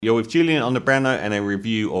You're with Julian on the Brown Note and a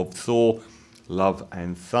review of Thor, Love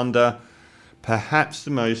and Thunder. Perhaps the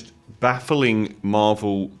most baffling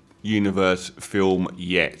Marvel Universe film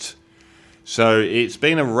yet. So it's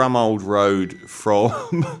been a rum old road from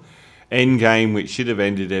Endgame, which should have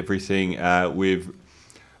ended everything, with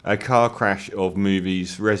a car crash of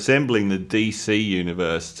movies resembling the DC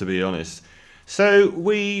Universe, to be honest. So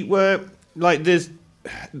we were like,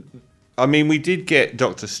 we did get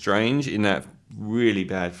Doctor Strange in that really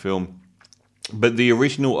bad film, but the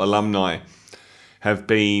original alumni have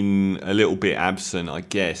been a little bit absent, I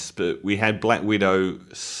guess. But we had Black Widow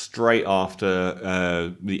straight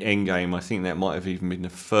after the Endgame. I think that might have even been the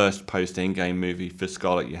first post-Endgame movie for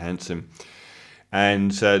Scarlett Johansson.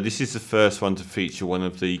 And this is the first one to feature one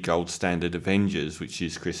of the gold standard Avengers, which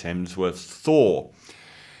is Chris Hemsworth's Thor.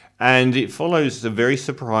 And it follows the very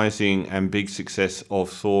surprising and big success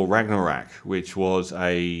of Thor Ragnorak, which was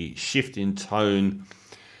a shift in tone.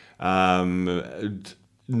 Not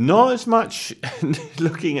as much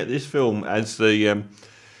looking at this film as Taika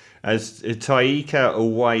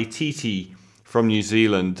Waititi from New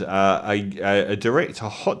Zealand, a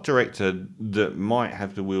hot director that might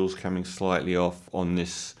have the wheels coming slightly off on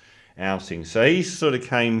this outing. So he sort of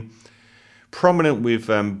came prominent with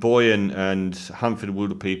Boy and Hunt for the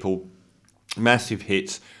Wilder People, massive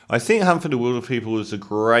hits. I think Hunt for the Wilder People was a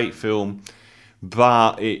great film,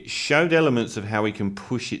 but it showed elements of how we can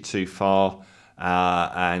push it too far,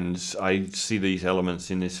 and I see these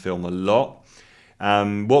elements in this film a lot.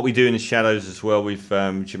 What We Do in the Shadows as well, with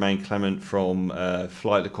Jermaine Clement from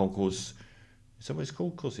Flight of the Conchords. Is that what it's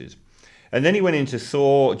called? Of course it is. And then he went into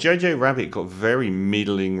Thor. Jojo Rabbit got very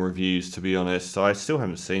middling reviews, to be honest. So I still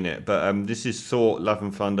haven't seen it. But this is Thor, Love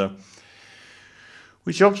and Thunder,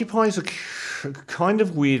 which occupies a kind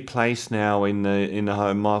of weird place now in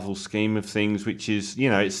the Marvel scheme of things, which is,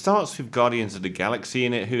 it starts with Guardians of the Galaxy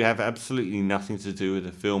in it, who have absolutely nothing to do with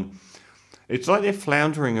the film. It's like they're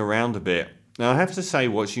floundering around a bit. Now, I have to say,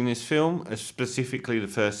 watching this film, specifically the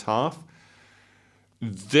first half,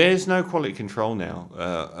 there's no quality control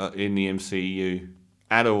now in the MCU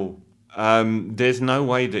at all. There's no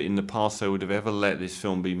way that in the past they would have ever let this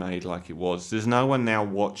film be made like it was. There's no one now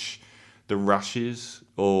watch the rushes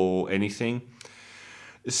or anything.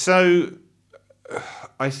 So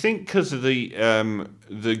I think because of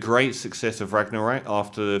the great success of Ragnarok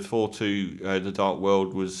after Thor 2, The Dark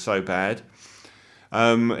World was so bad,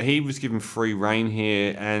 he was given free rein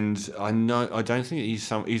here, and I don't think he's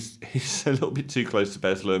a little bit too close to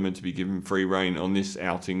Baz Luhrmann to be given free rein on this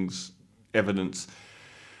outing's evidence.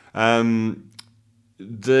 The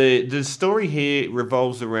story here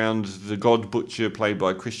revolves around the God Butcher, played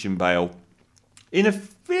by Christian Bale, in a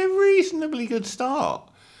reasonably good start.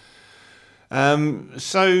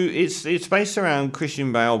 So it's based around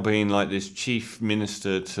Christian Bale being like this chief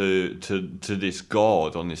minister to this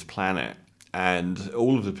god on this planet. And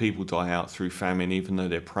all of the people die out through famine, even though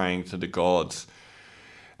they're praying to the gods.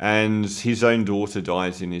 And his own daughter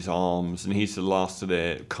dies in his arms, and he's the last of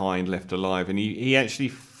their kind left alive. And he actually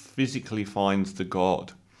physically finds the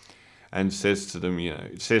god and says to them,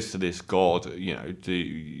 says to this god,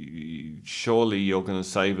 surely you're going to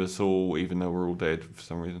save us all, even though we're all dead for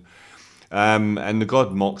some reason. And the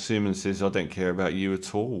god mocks him and says, I don't care about you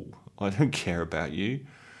at all. I don't care about you.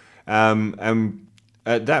 And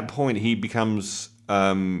at that point, he becomes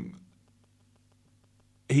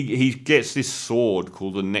he gets this sword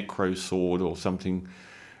called the Necro Sword or something,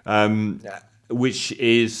 which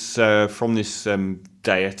is from this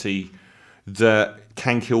deity that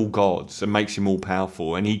can kill gods and makes him all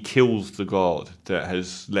powerful. And he kills the god that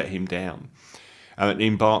has let him down, and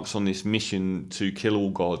embarks on this mission to kill all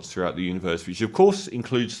gods throughout the universe, which of course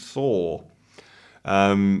includes Thor.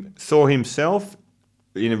 Thor himself,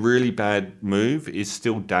 in a really bad move, is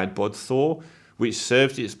still dad-bod Thor, which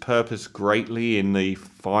served its purpose greatly in the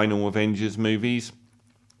final Avengers movies,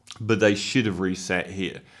 but they should have reset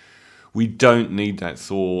here. We don't need that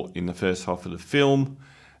Thor in the first half of the film.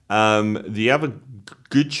 The other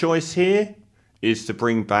good choice here is to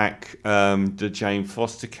bring back the Jane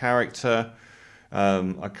Foster character.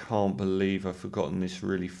 I can't believe I've forgotten this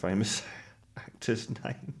really famous actor's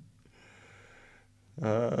name.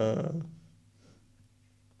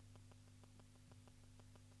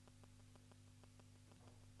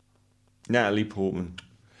 Natalie Portman.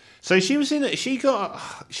 So she was in it. She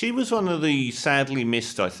was one of the sadly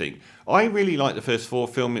missed, I think. I really liked the first Thor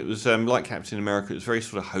film. It was like Captain America. It was very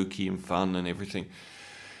sort of hokey and fun and everything,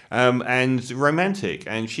 and romantic.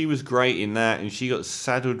 And she was great in that. And she got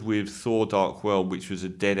saddled with Thor: Dark World, which was a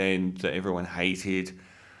dead end that everyone hated,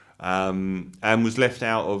 and was left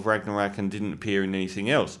out of Ragnarok and didn't appear in anything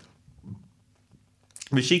else.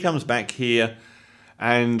 But she comes back here,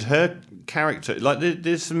 and her character, like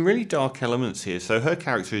there's some really dark elements here. So her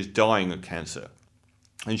character is dying of cancer,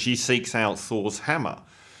 and she seeks out Thor's hammer.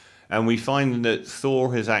 And we find that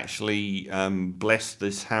Thor has actually blessed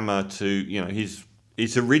this hammer to,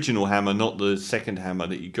 his original hammer, not the second hammer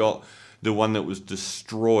that you got, the one that was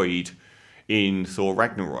destroyed in Thor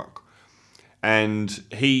Ragnarok. And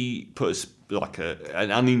he puts like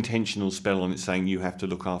an unintentional spell on it saying you have to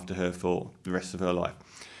look after her for the rest of her life.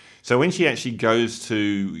 So when she actually goes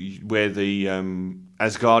to where the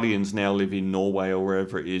Asgardians now live in Norway or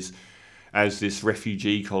wherever it is, as this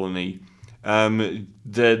refugee colony,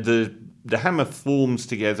 the hammer forms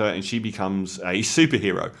together and she becomes a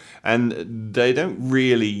superhero. And they don't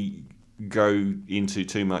really go into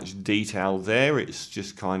too much detail there. It's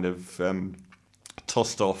just kind of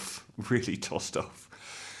tossed off.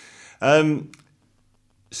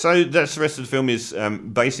 So that's the rest of the film. Is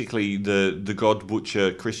basically the God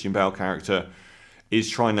Butcher Christian Bale character is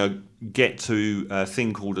trying to get to a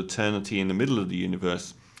thing called eternity in the middle of the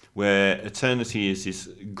universe, where eternity is this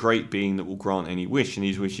great being that will grant any wish, and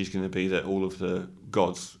his wish is going to be that all of the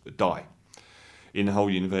gods die in the whole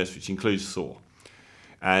universe, which includes Thor.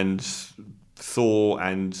 And Thor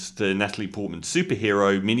and the Natalie Portman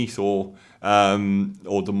superhero, Mini Thor,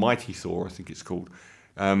 or the Mighty Thor, I think it's called,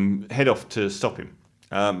 head off to stop him.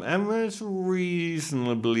 And that's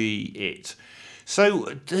reasonably it.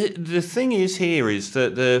 So the thing is here is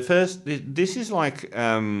that this is like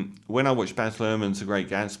when I watched Baz Luhrmann's The Great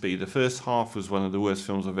Gatsby, the first half was one of the worst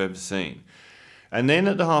films I've ever seen. And then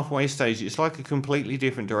at the halfway stage, it's like a completely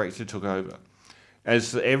different director took over,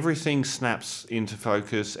 as everything snaps into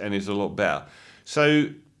focus and is a lot better. So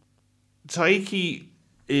Taika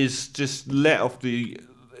is just let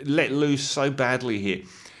loose so badly here.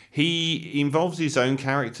 He involves his own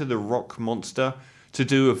character, the rock monster, to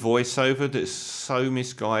do a voiceover that's so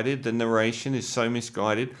misguided. The narration is so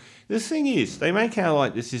misguided. The thing is, they make out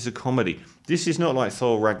like this is a comedy. This is not like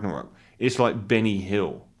Thor Ragnarok. It's like Benny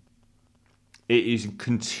Hill. It is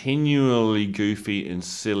continually goofy and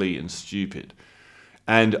silly and stupid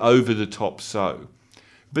and over the top so.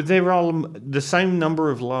 But there are the same number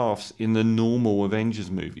of laughs in the normal Avengers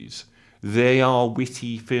movies. They are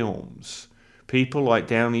witty films. People like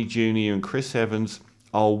Downey Jr. and Chris Evans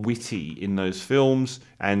are witty in those films,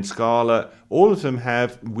 and Scarlett. All of them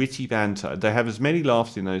have witty banter. They have as many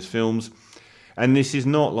laughs in those films, and this is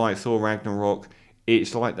not like Thor Ragnarok.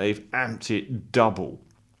 It's like they've amped it double,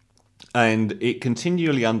 and it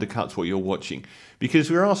continually undercuts what you're watching,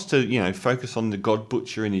 because we're asked to, focus on the God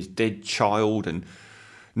Butcher and his dead child, and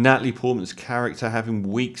Natalie Portman's character having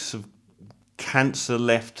weeks of cancer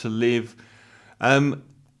left to live.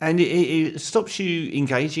 And it stops you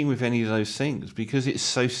engaging with any of those things because it's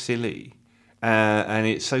so silly and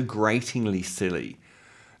it's so gratingly silly.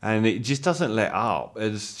 And it just doesn't let up.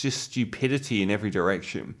 There's just stupidity in every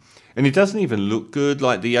direction. And it doesn't even look good.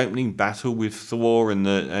 Like the opening battle with Thor and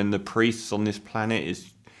the priests on this planet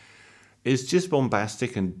is just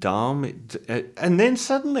bombastic and dumb. And then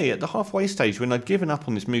suddenly at the halfway stage, when I'd given up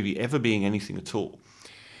on this movie ever being anything at all,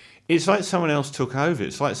 it's like someone else took over.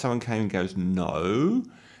 It's like someone came and goes, no,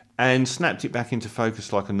 and snapped it back into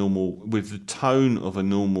focus like a normal, with the tone of a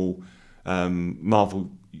normal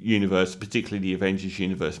Marvel universe, particularly the Avengers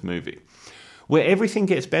universe movie, where everything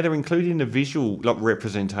gets better, including the visual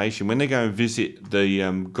representation. When they go and visit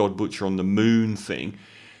the God Butcher on the moon thing,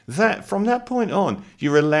 that from that point on,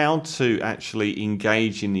 you're allowed to actually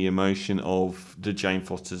engage in the emotion of the Jane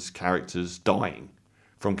Foster's characters dying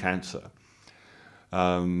from cancer.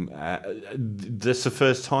 That's the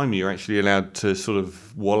first time you're actually allowed to sort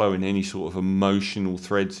of wallow in any sort of emotional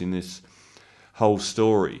threads in this whole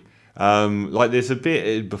story. Like there's a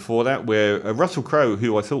bit before that where Russell Crowe,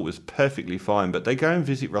 who I thought was perfectly fine, but they go and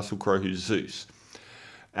visit Russell Crowe, who's Zeus,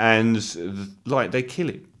 and like they kill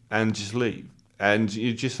him and just leave, and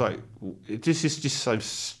you're just like, this is just so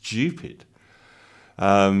stupid.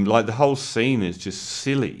 Like the whole scene is just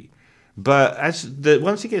silly. But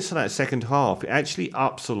once it gets to that second half, it actually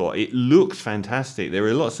ups a lot. It looks fantastic. There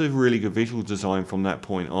are lots of really good visual design from that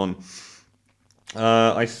point on.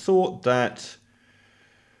 I thought that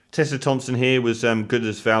Tessa Thompson here was good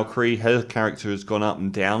as Valkyrie. Her character has gone up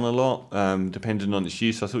and down a lot, depending on its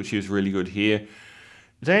use. I thought she was really good here.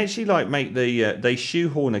 They actually make they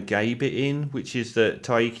shoehorn a gay bit in, which is that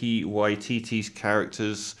Taika Waititi's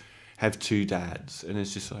characters have two dads, and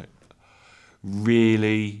it's just like,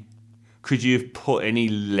 really? Could you have put any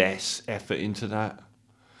less effort into that?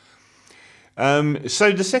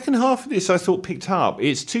 So the second half of this I thought picked up.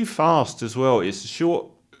 It's too fast as well. It's short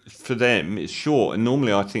for them. It's short, and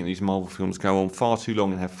normally I think these Marvel films go on far too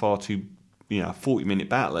long and have far too a 40-minute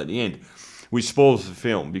battle at the end, which spoils the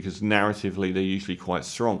film because narratively they're usually quite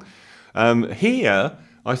strong. Here,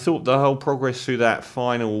 I thought the whole progress through that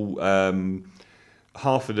final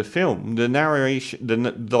half of the film, the narration, the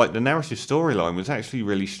narrative storyline was actually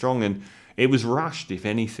really strong, and it was rushed, if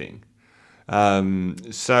anything. I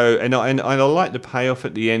like the payoff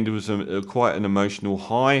at the end. It was quite an emotional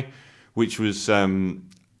high, which was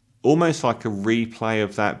almost like a replay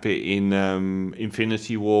of that bit in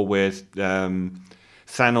Infinity War where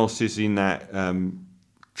Thanos is in that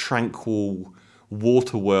tranquil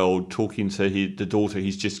water world talking to the daughter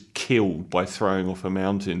he's just killed by throwing off a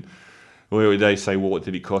mountain, where they say, well, what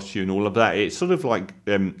did it cost you, and all of that. It sort of like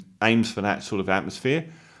aims for that sort of atmosphere.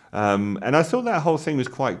 And I thought that whole thing was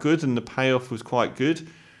quite good, and the payoff was quite good.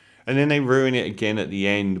 And then they ruin it again at the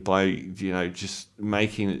end by, just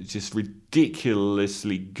making it just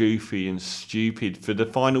ridiculously goofy and stupid for the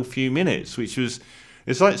final few minutes, it's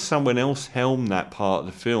like someone else helmed that part of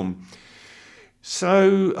the film.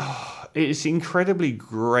 So it's incredibly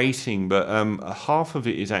grating, but half of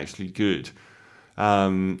it is actually good.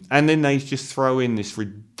 And then they just throw in this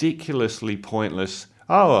ridiculously pointless,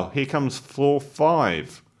 here comes floor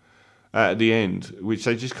 5 at the end, which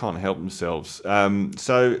they just can't help themselves.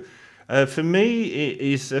 For me, it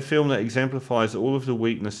is a film that exemplifies all of the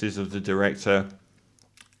weaknesses of the director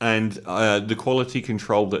and the quality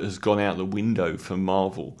control that has gone out the window for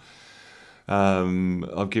Marvel.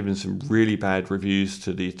 I've given some really bad reviews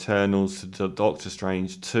to The Eternals, to Doctor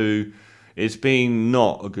Strange 2. It's been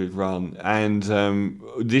not a good run, and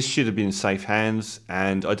this should have been in safe hands,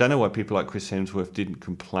 and I don't know why people like Chris Hemsworth didn't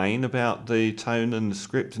complain about the tone and the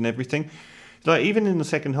script and everything. Like, even in the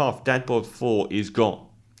second half, dad-bod Thor is gone,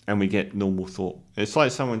 and we get normal Thor. It's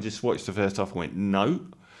like someone just watched the first half and went, no.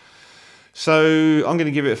 So I'm going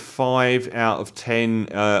to give it a 5 out of 10.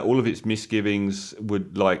 All of its misgivings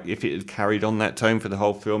would, if it had carried on that tone for the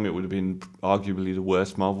whole film, it would have been arguably the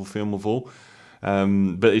worst Marvel film of all.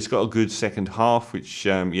 But it's got a good second half, which,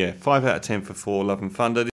 5 out of 10 for Thor, Love and Thunder.